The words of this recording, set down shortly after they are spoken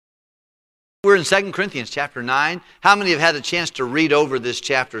We're in 2 Corinthians chapter 9. How many have had a chance to read over this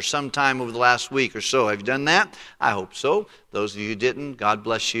chapter sometime over the last week or so? Have you done that? I hope so. Those of you who didn't, God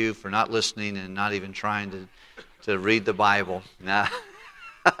bless you for not listening and not even trying to read the Bible. Nah.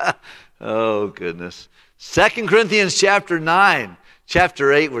 Oh, goodness. 2 Corinthians chapter 9.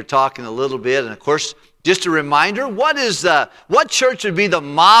 Chapter 8, we're talking a little bit. And, of course, just a reminder, what church would be the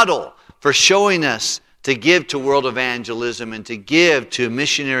model for showing us to give to world evangelism and to give to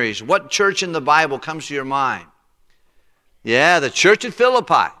missionaries? What church in the Bible comes to your mind? Yeah, the church at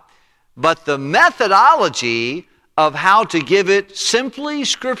Philippi. But the methodology of how to give it simply,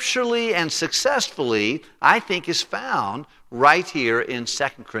 scripturally, and successfully, I think is found right here in 2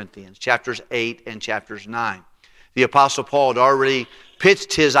 Corinthians, chapters 8 and chapters 9. The Apostle Paul had already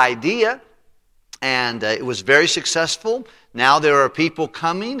pitched his idea, and it was very successful. Now there are people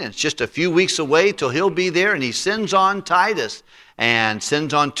coming, and it's just a few weeks away till he'll be there, and he sends on Titus and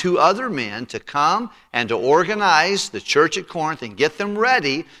sends on 2 other men to come and to organize the church at Corinth and get them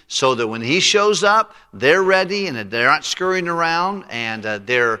ready so that when he shows up, they're ready and they're not scurrying around, and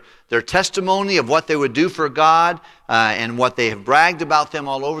their testimony of what they would do for God and what they have bragged about them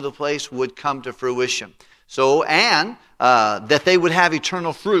all over the place would come to fruition. So, and that they would have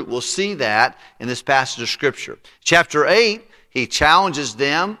eternal fruit. We'll see that in this passage of Scripture. Chapter 8, he challenges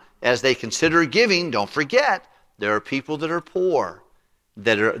them as they consider giving. Don't forget, there are people that are poor,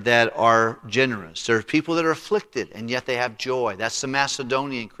 that are generous. There are people that are afflicted, and yet they have joy. That's the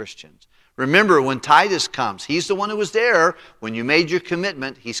Macedonian Christians. Remember, when Titus comes, he's the one who was there when you made your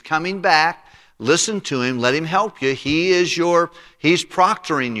commitment. He's coming back. Listen to him. Let him help you. He's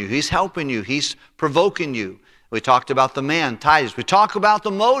proctoring you. He's helping you. He's provoking you. We talked about the man, Titus. We talk about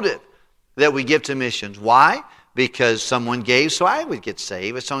the motive that we give to missions. Why? Because someone gave, so I would get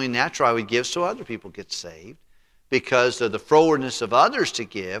saved. It's only natural I would give so other people get saved. Because of the forwardness of others to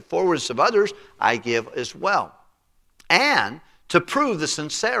give, forwardness of others, I give as well. And to prove the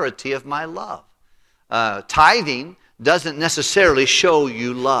sincerity of my love. Tithing doesn't necessarily show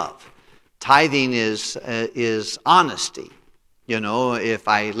you love. Tithing is honesty. You know, if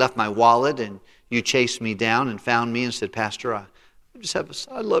I left my wallet and you chased me down and found me and said, Pastor,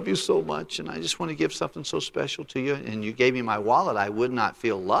 I love you so much and I just want to give something so special to you, and you gave me my wallet, I would not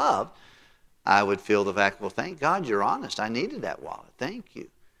feel loved. I would feel the fact, well, thank God you're honest. I needed that wallet. Thank you.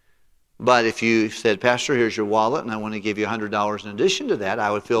 But if you said, Pastor, here's your wallet and I want to give you $100 in addition to that,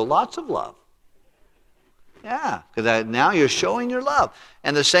 I would feel lots of love. Yeah, because now you're showing your love.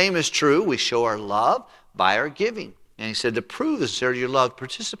 And the same is true. We show our love by our giving. And he said to prove the sincerity of your love,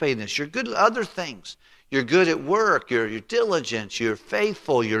 participate in this. You're good at other things. You're good at work. You're diligent. You're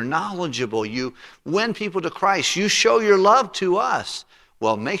faithful. You're knowledgeable. You win people to Christ. You show your love to us.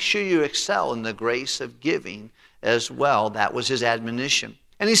 Well, make sure you excel in the grace of giving as well. That was his admonition.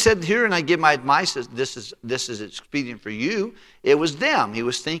 And he said here, and I give my advice, this is expedient for you. It was them he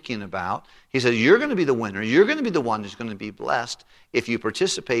was thinking about. He said, you're going to be the winner. You're going to be the one who's going to be blessed if you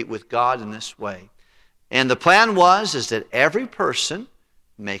participate with God in this way. And the plan is that every person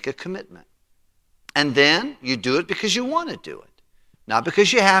make a commitment. And then you do it because you want to do it. Not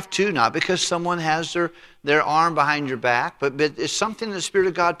because you have to, not because someone has their arm behind your back, but it's something that the Spirit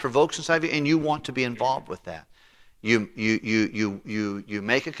of God provokes inside of you, and you want to be involved with that. You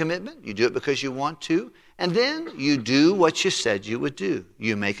make a commitment, you do it because you want to, and then you do what you said you would do.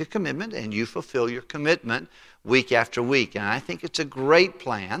 You make a commitment and you fulfill your commitment week after week. And I think it's a great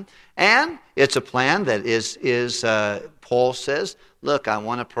plan. And it's a plan that is Paul says, look, I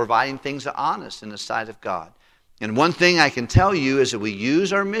want to provide things that are honest in the sight of God. And one thing I can tell you is that we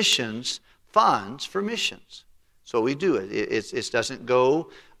use our missions funds for missions. So we do it. It doesn't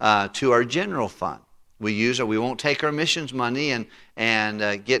go to our general fund. We won't take our missions money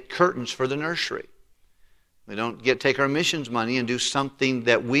and get curtains for the nursery. We don't take our missions money and do something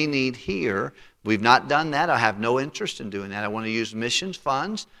that we need here. We've not done that. I have no interest in doing that. I want to use missions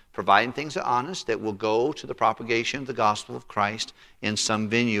funds, providing things that are honest, that will go to the propagation of the gospel of Christ in some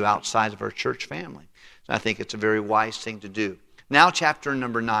venue outside of our church family. So I think it's a very wise thing to do. Now chapter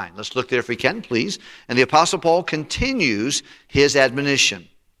number 9. Let's look there if we can, please. And the Apostle Paul continues his admonition.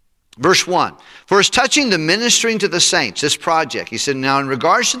 Verse 1, for as touching the ministering to the saints, this project, he said, now in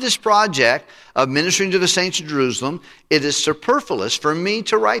regards to this project of ministering to the saints in Jerusalem, it is superfluous for me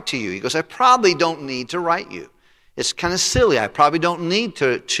to write to you. He goes, I probably don't need to write you. It's kind of silly. I probably don't need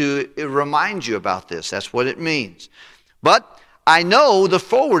to remind you about this. That's what it means. But I know the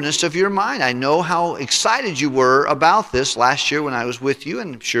forwardness of your mind. I know how excited you were about this last year when I was with you,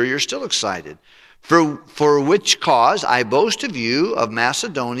 and I'm sure you're still excited. For which cause I boast of you of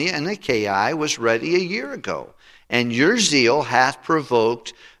Macedonia and Achaia was ready a year ago, and your zeal hath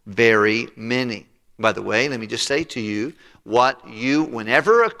provoked very many. By the way, let me just say to you,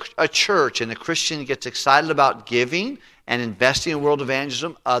 whenever a church and a Christian gets excited about giving and investing in world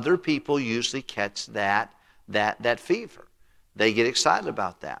evangelism, other people usually catch that fever. They get excited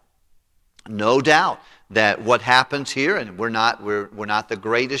about that. No doubt that what happens here, and we're not the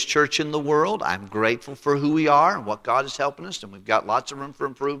greatest church in the world. I'm grateful for who we are and what God is helping us, and we've got lots of room for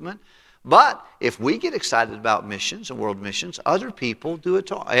improvement. But if we get excited about missions and world missions, other people do it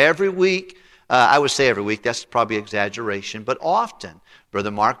too. Every week, I would say every week, that's probably exaggeration, but often,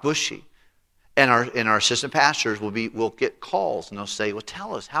 Brother Mark Bushy and our assistant pastors will get calls, and they'll say, well,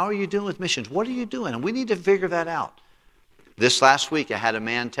 tell us, how are you doing with missions? What are you doing? And we need to figure that out. This last week, I had a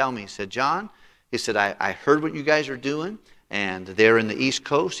man tell me, he said, John, he said, I heard what you guys are doing, and they're in the East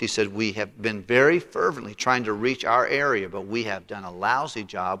Coast. He said, we have been very fervently trying to reach our area, but we have done a lousy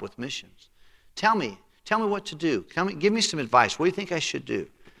job with missions. Tell me what to do. Give me some advice. What do you think I should do?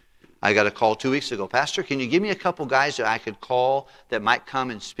 I got a call 2 weeks ago. Pastor, can you give me a couple guys that I could call that might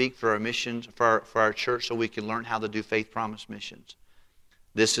come and speak for our missions, for our church, so we can learn how to do faith promise missions?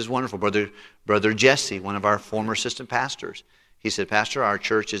 This is wonderful. Brother Jesse, one of our former assistant pastors, he said, Pastor, our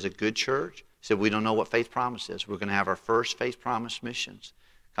church is a good church. He said, we don't know what faith promise is. We're going to have our first faith promise missions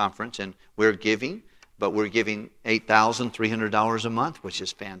conference, and we're giving, but we're giving $8,300 a month, which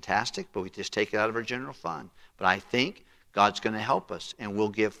is fantastic, but we just take it out of our general fund. But I think God's going to help us, and we'll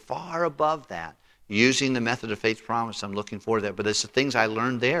give far above that using the method of faith promise. I'm looking forward to that. But it's the things I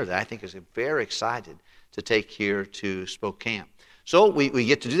learned there that I think is very excited to take here to Spokane. So we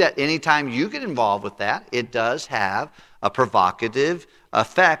get to do that. Anytime you get involved with that, it does have a provocative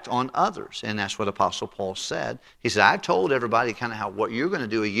effect on others. And that's what Apostle Paul said. He said, I've told everybody kind of what you're going to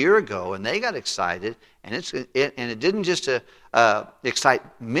do a year ago, and they got excited. And it didn't just excite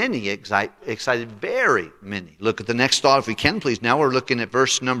many, excited very many. Look at the next thought if we can, please. Now we're looking at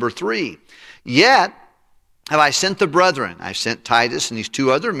verse number 3. Yet have I sent the brethren, I've sent Titus and these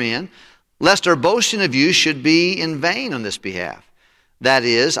two other men, lest our boasting of you should be in vain on this behalf. That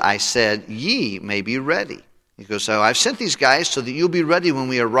is, I said, ye may be ready. He goes, so I've sent these guys so that you'll be ready when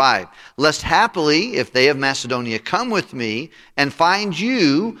we arrive. Lest happily, if they of Macedonia come with me and find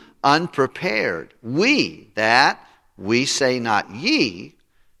you unprepared, we say not ye,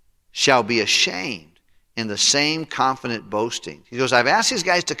 shall be ashamed in the same confident boasting. He goes, I've asked these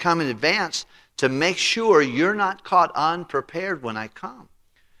guys to come in advance to make sure you're not caught unprepared when I come.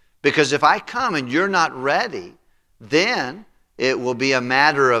 Because if I come and you're not ready, then it will be a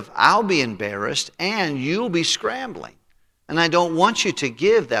matter of I'll be embarrassed and you'll be scrambling. And I don't want you to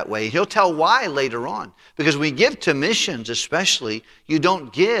give that way. He'll tell why later on. Because we give to missions especially, you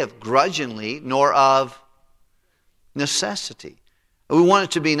don't give grudgingly nor of necessity. We want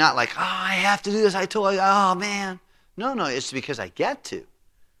it to be not like, I have to do this. I told you, oh man. No, it's because I get to.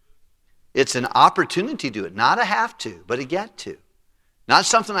 It's an opportunity to do it, not a have to, but a get to. Not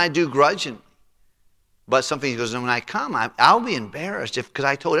something I do grudgingly, but something he goes, when I come, I'll be embarrassed because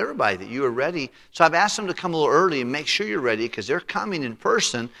I told everybody that you were ready. So I've asked them to come a little early and make sure you're ready because they're coming in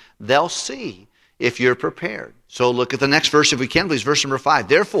person. They'll see if you're prepared. So look at the next verse if we can, please. Verse number 5.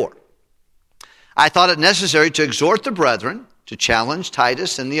 Therefore, I thought it necessary to exhort the brethren, to challenge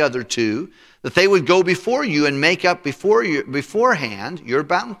Titus and the other two, that they would go before you and make up beforehand your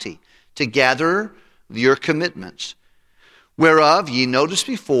bounty, to gather your commitments. Whereof ye noticed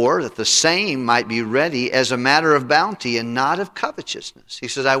before that the same might be ready as a matter of bounty and not of covetousness. He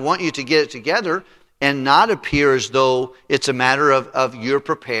says, I want you to get it together and not appear as though it's a matter of you're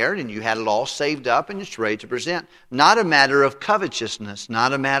prepared and you had it all saved up and it's ready to present. Not a matter of covetousness,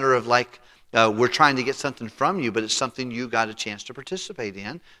 not a matter of like we're trying to get something from you, but it's something you got a chance to participate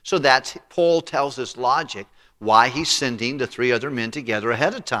in. So that's, Paul tells us logic why he's sending the three other men together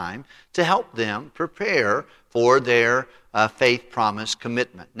ahead of time to help them prepare for their faith promise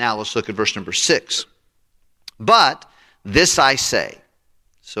commitment. Now let's look at verse number 6. But this I say.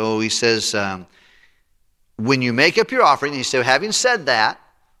 So he says, when you make up your offering, he said, having said that,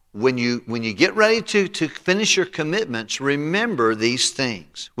 when you get ready to finish your commitments, remember these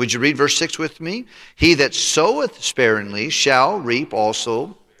things. Would you read verse 6 with me? He that soweth sparingly shall reap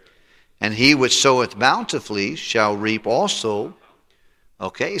also, and he which soweth bountifully shall reap also.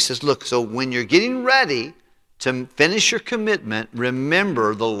 Okay, he says, look, so when you're getting ready to finish your commitment,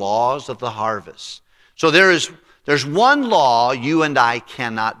 remember the laws of the harvest. So there's one law you and I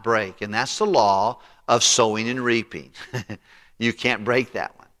cannot break, and that's the law of sowing and reaping. You can't break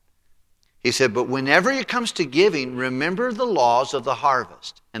that one. He said, but whenever it comes to giving, remember the laws of the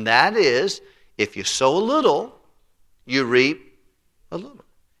harvest. And that is, if you sow a little, you reap a little.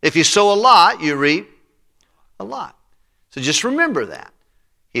 If you sow a lot, you reap a lot. So just remember that.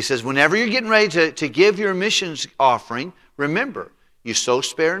 He says, whenever you're getting ready to give your missions offering, remember, you sow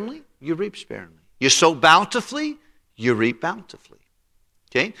sparingly, you reap sparingly. You sow bountifully, you reap bountifully.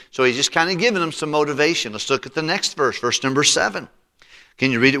 Okay? So he's just kind of giving them some motivation. Let's look at the next verse, verse number 7.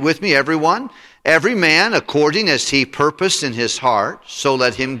 Can you read it with me, everyone? Every man according as he purposed in his heart, so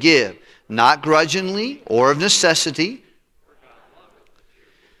let him give, not grudgingly or of necessity.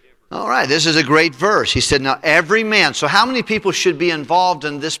 All right, this is a great verse. He said, now every man. So how many people should be involved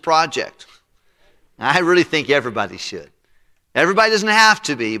in this project? I really think everybody should. Everybody doesn't have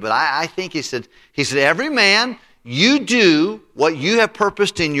to be, but I think he said, every man, you do what you have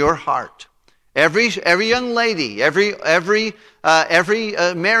purposed in your heart. Every young lady, every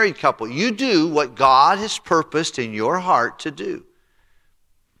married couple, you do what God has purposed in your heart to do.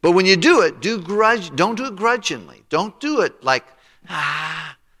 But when you do it, don't do it grudgingly. Don't do it like,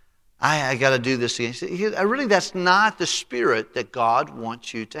 I got to do this again. Really, that's not the spirit that God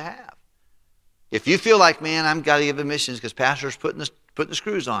wants you to have. If you feel like, man, I've got to give the missions because pastor's putting the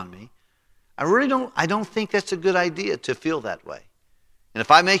screws on me, I don't think that's a good idea to feel that way. And if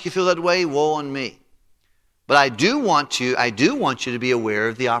I make you feel that way, woe on me. But I do want you to be aware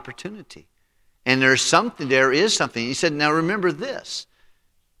of the opportunity. And there is something. He said, now remember this,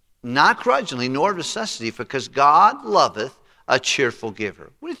 not grudgingly nor of necessity, because God loveth a cheerful giver.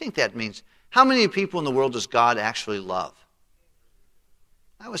 What do you think that means? How many people in the world does God actually love?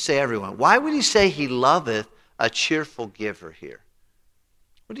 I would say everyone. Why would he say he loveth a cheerful giver here?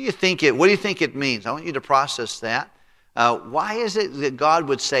 What do you think it means? I want you to process that. Why is it that God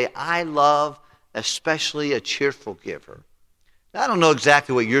would say, I love especially a cheerful giver? Now, I don't know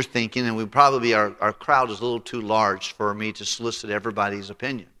exactly what you're thinking, and our crowd is a little too large for me to solicit everybody's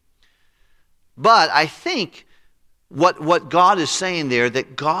opinion. But I think what God is saying there,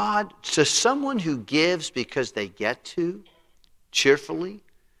 that God, to someone who gives because they get to, cheerfully,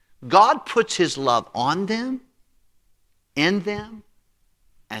 God puts his love on them, in them,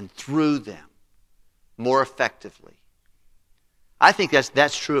 and through them more effectively. I think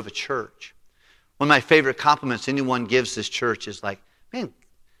that's true of a church. One of my favorite compliments anyone gives this church is like, man,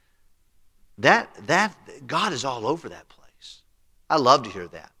 that God is all over that place. I love to hear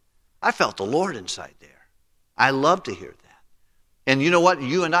that. I felt the Lord inside there. I love to hear that. And you know what?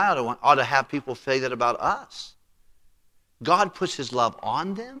 You and I ought to have people say that about us. God puts his love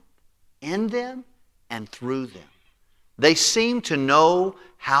on them, in them, and through them. They seem to know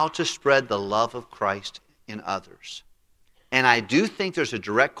how to spread the love of Christ in others. And I do think there's a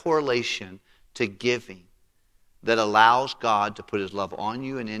direct correlation to giving that allows God to put his love on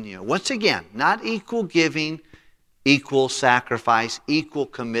you and in you. Once again, not equal giving, equal sacrifice, equal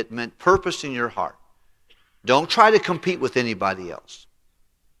commitment, purpose in your heart. Don't try to compete with anybody else.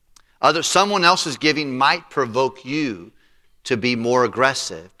 Someone else's giving might provoke you to be more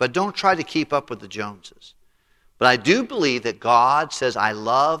aggressive, but don't try to keep up with the Joneses. But I do believe that God says, I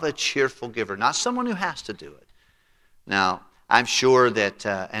love a cheerful giver, not someone who has to do it. Now, I'm sure that,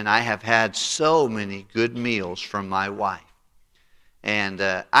 and I have had so many good meals from my wife. And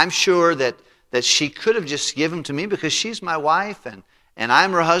I'm sure that she could have just given them to me because she's my wife and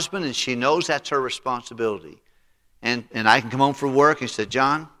I'm her husband and she knows that's her responsibility. And I can come home from work and she said,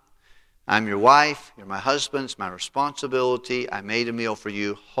 John, I'm your wife, you're my husband, it's my responsibility. I made a meal for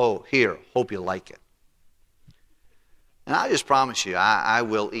you. Here, hope you like it. And I just promise you, I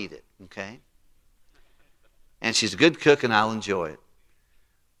will eat it, okay? And she's a good cook and I'll enjoy it.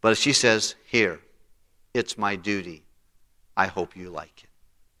 But if she says, here, it's my duty, I hope you like it,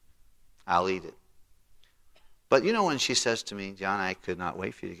 I'll eat it. But you know when she says to me, John, I could not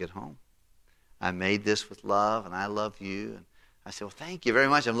wait for you to get home. I made this with love and I love you. And I say, well, thank you very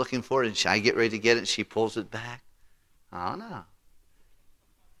much. I'm looking forward. And I get ready to get it and she pulls it back. Oh, no.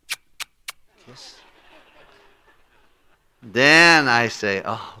 Kiss. Then I say,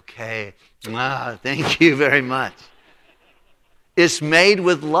 oh, okay. Thank you very much. It's made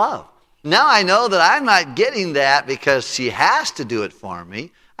with love. Now I know that I'm not getting that because she has to do it for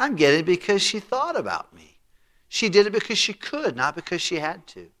me. I'm getting it because she thought about me. She did it because she could, not because she had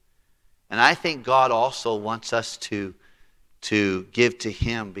to. And I think God also wants us to give to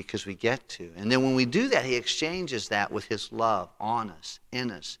him because we get to. And then when we do that, he exchanges that with his love on us,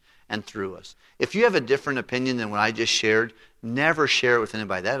 in us, and through us. If you have a different opinion than what I just shared, never share it with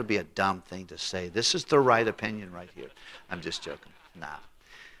anybody. That would be a dumb thing to say. This is the right opinion right here. I'm just joking. Nah.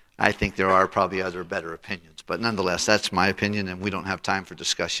 I think there are probably other better opinions. But nonetheless, that's my opinion, and we don't have time for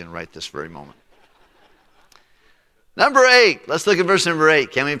discussion right this very moment. Number 8. Let's look at verse number 8.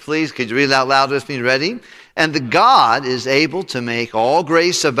 Can we please? Could you read it out loud with me? Ready? And the God is able to make all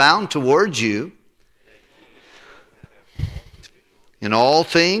grace abound towards you. in all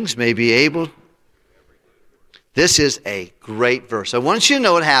things may be able. This is a great verse. I want you to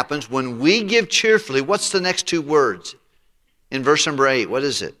know what happens when we give cheerfully. What's the next two words? In verse number 8, what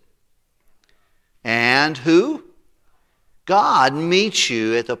is it? And who? God meets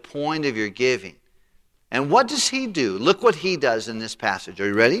you at the point of your giving. And what does he do? Look what he does in this passage. Are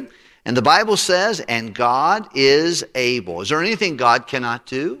you ready? And the Bible says, and God is able. Is there anything God cannot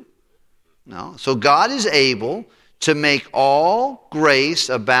do? No. So God is able to make all grace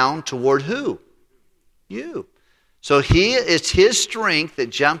abound toward who? You. So it's his strength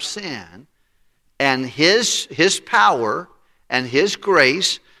that jumps in, and his power and his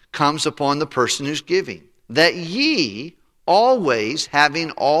grace comes upon the person who's giving. That ye always,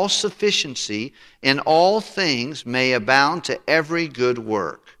 having all sufficiency in all things, may abound to every good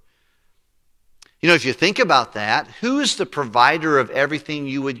work. You know, if you think about that, who is the provider of everything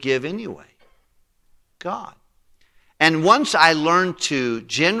you would give anyway? God. And once I learned to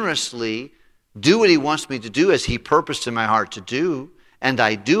generously do what he wants me to do as he purposed in my heart to do, and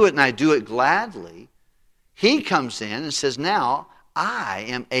I do it gladly, he comes in and says, now I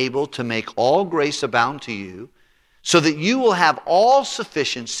am able to make all grace abound to you, so that you will have all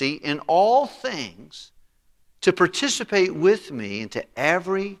sufficiency in all things to participate with me into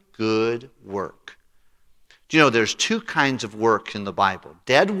every good work. Do you know there's two kinds of work in the Bible?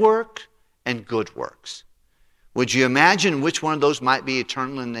 Dead work and good works. Would you imagine which one of those might be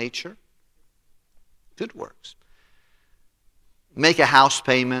eternal in nature? Good works. Make a house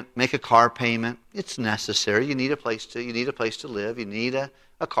payment, make a car payment. It's necessary. You need a place to live. You need a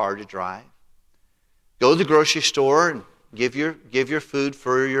car to drive. Go to the grocery store and give your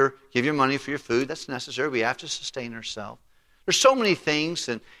money for your food. That's necessary. We have to sustain ourselves. There's so many things,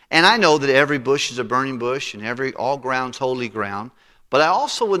 and I know that every bush is a burning bush, and all ground's holy ground. But I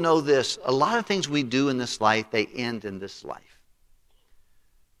also would know this: a lot of things we do in this life, they end in this life.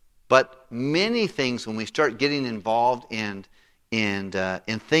 But many things, when we start getting involved in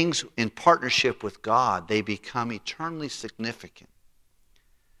things in partnership with God, they become eternally significant.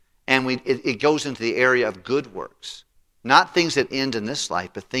 And it goes into the area of good works. Not things that end in this life,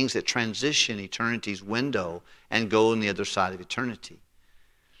 but things that transition eternity's window and go on the other side of eternity.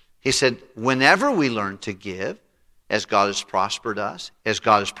 He said, whenever we learn to give, as God has prospered us, as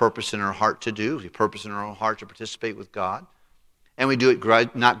God has purposed in our heart to do, we purpose in our own heart to participate with God, and we do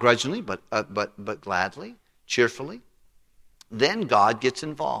it not grudgingly, but gladly, cheerfully, then God gets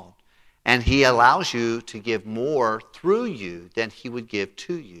involved. And he allows you to give more through you than he would give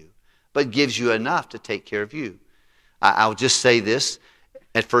to you, but gives you enough to take care of you. I'll just say this,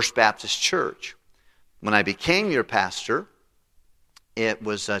 at First Baptist Church, when I became your pastor, it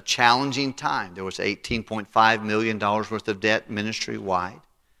was a challenging time. There was $18.5 million worth of debt ministry-wide.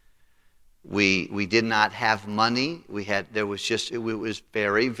 We did not have money. It was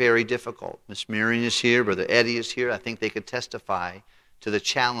very, very difficult. Miss Miriam is here. Brother Eddie is here. I think they could testify to the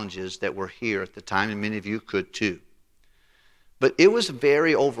challenges that were here at the time, and many of you could too. But it was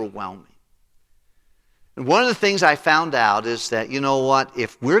very overwhelming. And one of the things I found out is that, you know what,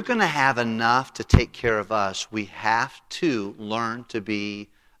 if we're going to have enough to take care of us, we have to learn to be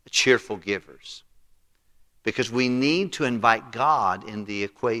cheerful givers. Because we need to invite God in the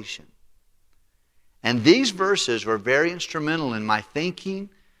equation. And these verses were very instrumental in my thinking,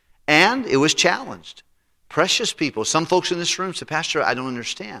 and it was challenged. Precious people, some folks in this room said, Pastor, I don't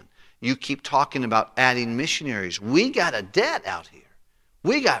understand. You keep talking about adding missionaries. We got a debt out here.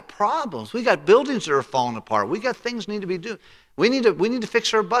 We got problems. We got buildings that are falling apart. We got things need to be doing. We need to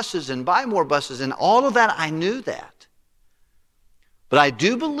fix our buses and buy more buses, and all of that, I knew that. But I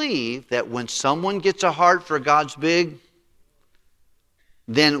do believe that when someone gets a heart for God's big,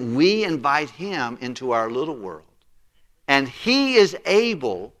 then we invite him into our little world. And he is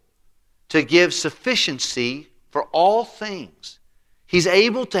able to give sufficiency for all things. He's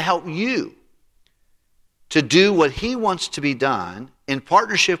able to help you to do what he wants to be done in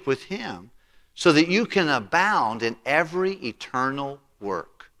partnership with him so that you can abound in every eternal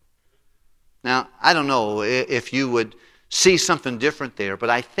work. Now, I don't know if you would see something different there, but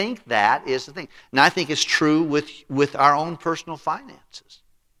I think that is the thing. And I think it's true with our own personal finances.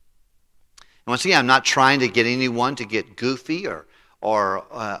 And once again, I'm not trying to get anyone to get goofy or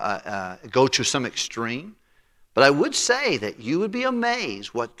go to some extreme, but I would say that you would be amazed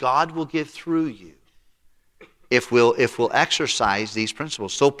what God will give through you if we'll exercise these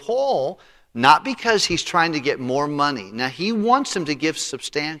principles. So Paul, not because he's trying to get more money. Now, he wants them to give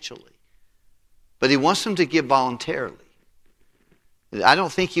substantially, but he wants them to give voluntarily. I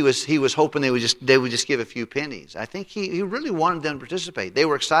don't think he was hoping they would just give a few pennies. I think he really wanted them to participate. They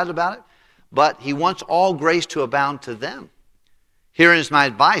were excited about it, but he wants all grace to abound to them. Herein is my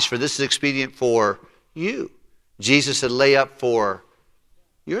advice, for this is expedient for you. Jesus said, lay up for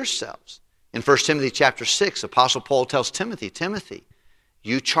yourselves. In 1 Timothy chapter 6, Apostle Paul tells Timothy, Timothy,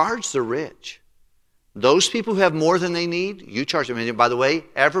 you charge the rich. Those people who have more than they need, you charge them. And by the way,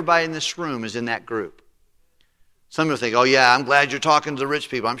 everybody in this room is in that group. Some people think, oh yeah, I'm glad you're talking to the rich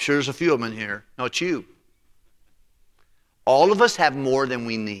people. I'm sure there's a few of them in here. No, it's you. All of us have more than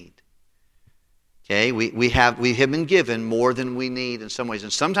we need. Okay, we have been given more than we need in some ways.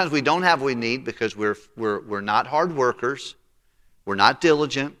 And sometimes we don't have what we need because we're not hard workers. We're not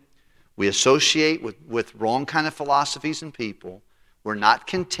diligent. We associate with wrong kind of philosophies and people. We're not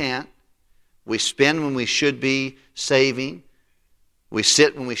content. We spend when we should be saving. We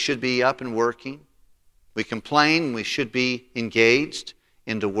sit when we should be up and working. We complain when we should be engaged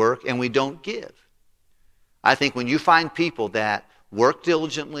into work, and we don't give. I think when you find people that work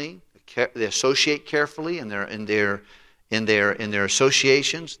diligently, they associate carefully in their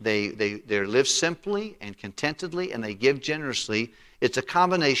associations, they live simply and contentedly, and they give generously, it's a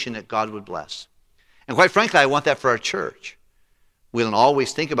combination that God would bless. And quite frankly, I want that for our church. We don't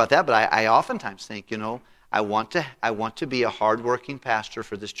always think about that, but I oftentimes think, I want to be a hardworking pastor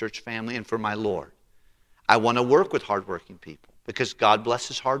for this church family and for my Lord. I want to work with hardworking people because God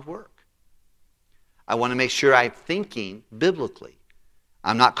blesses hard work. I want to make sure I'm thinking biblically.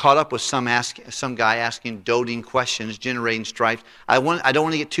 I'm not caught up with some guy asking doting questions, generating strife. I don't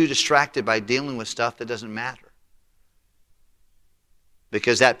want to get too distracted by dealing with stuff that doesn't matter,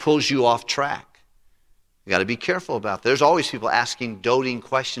 because that pulls you off track. You got to be careful about that. There's always people asking doting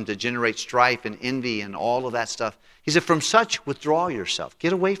questions that generate strife and envy and all of that stuff. He said, from such withdraw yourself.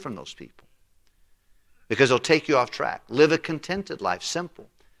 Get away from those people, because they'll take you off track. Live a contented life, simple.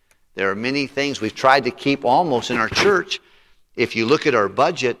 There are many things we've tried to keep almost in our church. If you look at our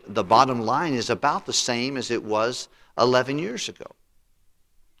budget, the bottom line is about the same as it was 11 years ago.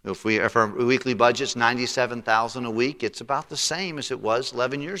 If our weekly budget's $97,000 a week, it's about the same as it was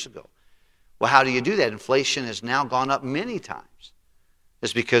 11 years ago. Well, how do you do that? Inflation has now gone up many times.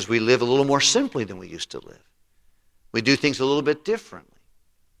 It's because we live a little more simply than we used to live. We do things a little bit differently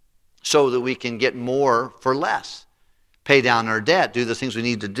so that we can get more for less, pay down our debt, do the things we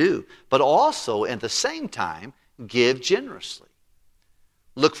need to do, but also at the same time, give generously.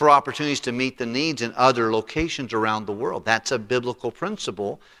 Look for opportunities to meet the needs in other locations around the world. That's a biblical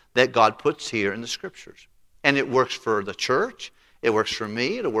principle that God puts here in the Scriptures. And it works for the church. It works for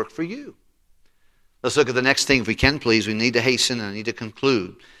me. It'll work for you. Let's look at the next thing if we can, please. We need to hasten and I need to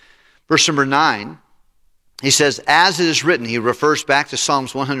conclude. Verse number 9, he says, as it is written, he refers back to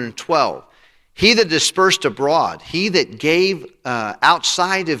Psalms 112. He that dispersed abroad, he that gave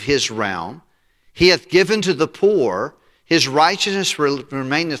outside of his realm, he hath given to the poor, his righteousness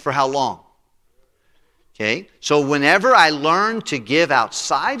remaineth for how long? Okay, so whenever I learn to give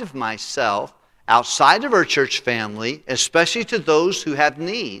outside of myself, outside of our church family, especially to those who have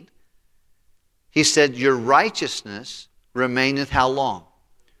need, he said, your righteousness remaineth how long?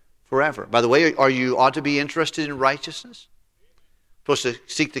 Forever. By the way, you ought to be interested in righteousness? Supposed to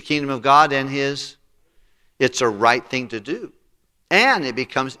seek the kingdom of God and His. It's a right thing to do. And it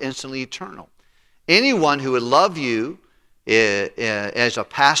becomes instantly eternal. Anyone who would love you as a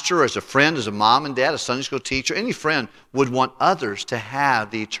pastor, as a friend, as a mom and dad, a Sunday school teacher, any friend would want others to have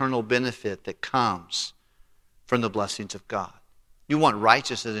the eternal benefit that comes from the blessings of God. You want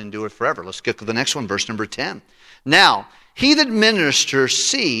righteousness and endure forever. Let's get to the next one, verse number 10. Now, he that ministers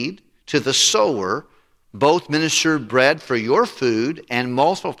seed to the sower, both minister bread for your food and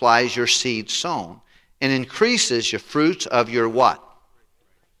multiplies your seed sown and increases your fruits of your what?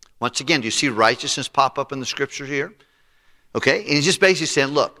 Once again, do you see righteousness pop up in the Scripture here? Okay, and he's just basically saying,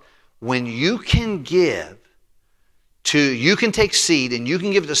 look, when you can give you can take seed and you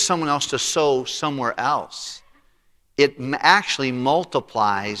can give it to someone else to sow somewhere else, it actually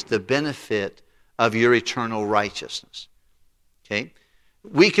multiplies the benefit of your eternal righteousness. Okay?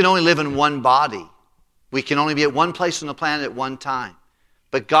 We can only live in one body. We can only be at one place on the planet at one time.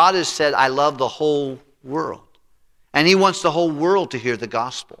 But God has said, I love the whole world. And He wants the whole world to hear the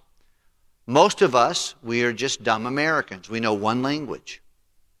gospel. Most of us, we are just dumb Americans. We know one language.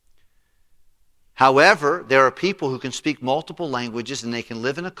 However, there are people who can speak multiple languages and they can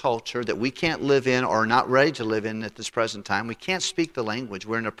live in a culture that we can't live in or are not ready to live in at this present time. We can't speak the language.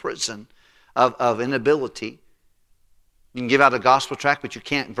 We're in a prison of inability. You can give out a gospel tract, but you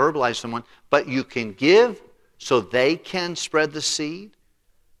can't verbalize someone. But you can give so they can spread the seed.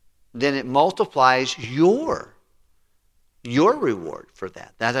 Then it multiplies your reward for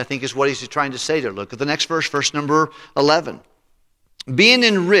that. That, I think, is what he's trying to say there. Look at the next verse, verse number 11. Being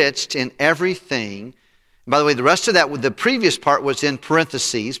enriched in everything By the way, the rest of that, the previous part was in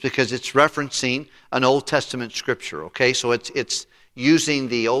parentheses because it's referencing an Old Testament scripture, okay? So it's using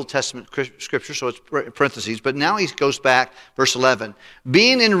the Old Testament scripture, so it's parentheses. But now he goes back, verse 11.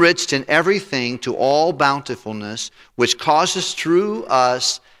 Being enriched in everything to all bountifulness, which causes through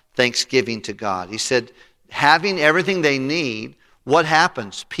us thanksgiving to God. He said, having everything they need, what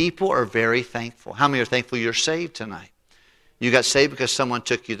happens? People are very thankful. How many are thankful you're saved tonight? You got saved because someone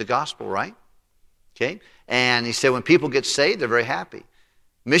took you the gospel, right? Okay? And he said when people get saved, they're very happy.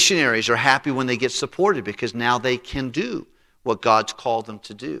 Missionaries are happy when they get supported because now they can do what God's called them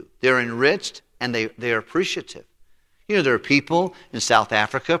to do. They're enriched and they're appreciative. You know, there are people in South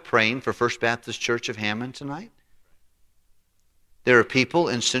Africa praying for First Baptist Church of Hammond tonight. There are people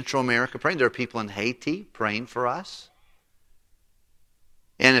in Central America praying. There are people in Haiti praying for us.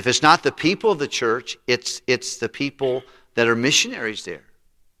 And if it's not the people of the church, it's the people that are missionaries there.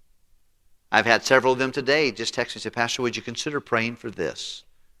 I've had several of them today just text me and say, Pastor, would you consider praying for this?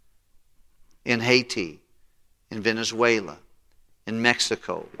 In Haiti, in Venezuela, in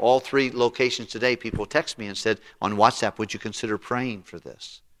Mexico, all 3 locations today, people text me and said on WhatsApp, would you consider praying for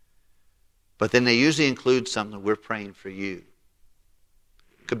this? But then they usually include something, we're praying for you.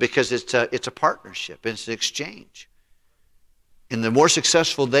 Because it's a partnership, it's an exchange. And the more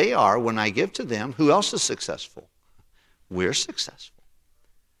successful they are when I give to them, who else is successful? We're successful.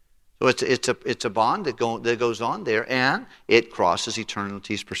 So it's a bond that goes on there, and it crosses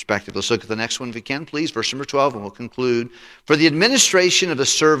eternity's perspective. Let's look at the next one if we can, please. Verse number 12, and we'll conclude. For the administration of the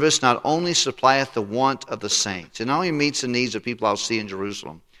service not only supplieth the want of the saints, it not only meets the needs of people I'll see in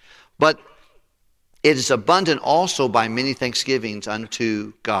Jerusalem, but it is abundant also by many thanksgivings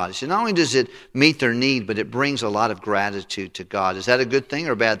unto God. So not only does it meet their need, but it brings a lot of gratitude to God. Is that a good thing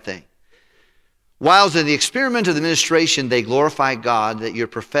or a bad thing? Whilst in the experiment of the ministration they glorify God, that your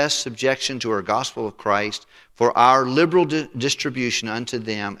professed subjection to our gospel of Christ for our liberal distribution unto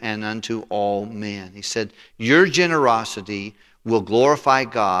them and unto all men. He said, your generosity will glorify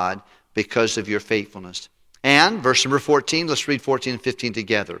God because of your faithfulness. And, verse number 14, let's read 14 and 15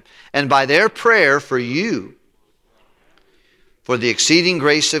 together. And by their prayer for you, for the exceeding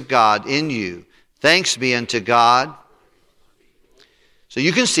grace of God in you, thanks be unto God. So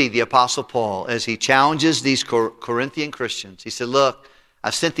you can see the Apostle Paul as he challenges these Corinthian Christians. He said, look,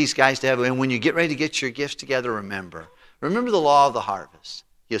 I've sent these guys to heaven, and when you get ready to get your gifts together, remember the law of the harvest.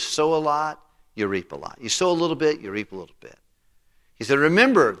 You sow a lot, you reap a lot. You sow a little bit, you reap a little bit. He said,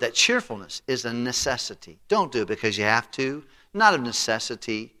 remember that cheerfulness is a necessity. Don't do it because you have to. Not of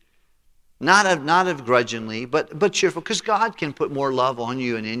necessity. Not of grudgingly, but cheerful. Because God can put more love on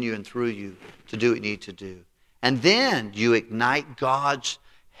you and in you and through you to do what you need to do. And then you ignite God's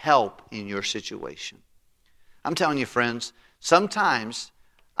help in your situation. I'm telling you, friends, sometimes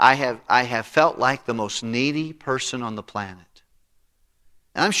I have felt like the most needy person on the planet.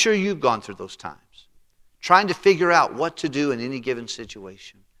 And I'm sure you've gone through those times. Trying to figure out what to do in any given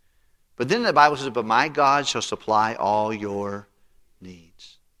situation. But then the Bible says, but my God shall supply all your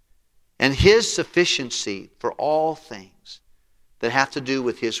needs. And His sufficiency for all things that have to do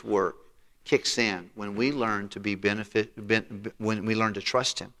with His work kicks in when we learn to when we learn to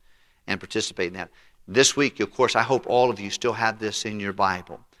trust Him and participate in that. This week, of course, I hope all of you still have this in your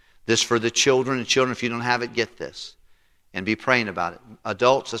Bible. This for the children. And children, if you don't have it, get this. And be praying about it.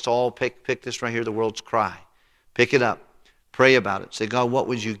 Adults, let's all pick this right here, the world's cry. Pick it up. Pray about it. Say, God, what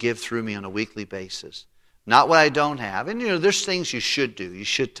would you give through me on a weekly basis? Not what I don't have. And there's things you should do. You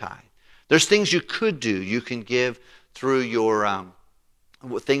should tithe. There's things you could do. You can give through your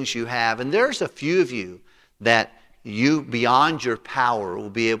things you have. And there's a few of you that you, beyond your power, will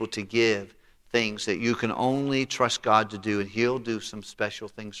be able to give things that you can only trust God to do, and He'll do some special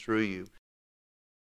things through you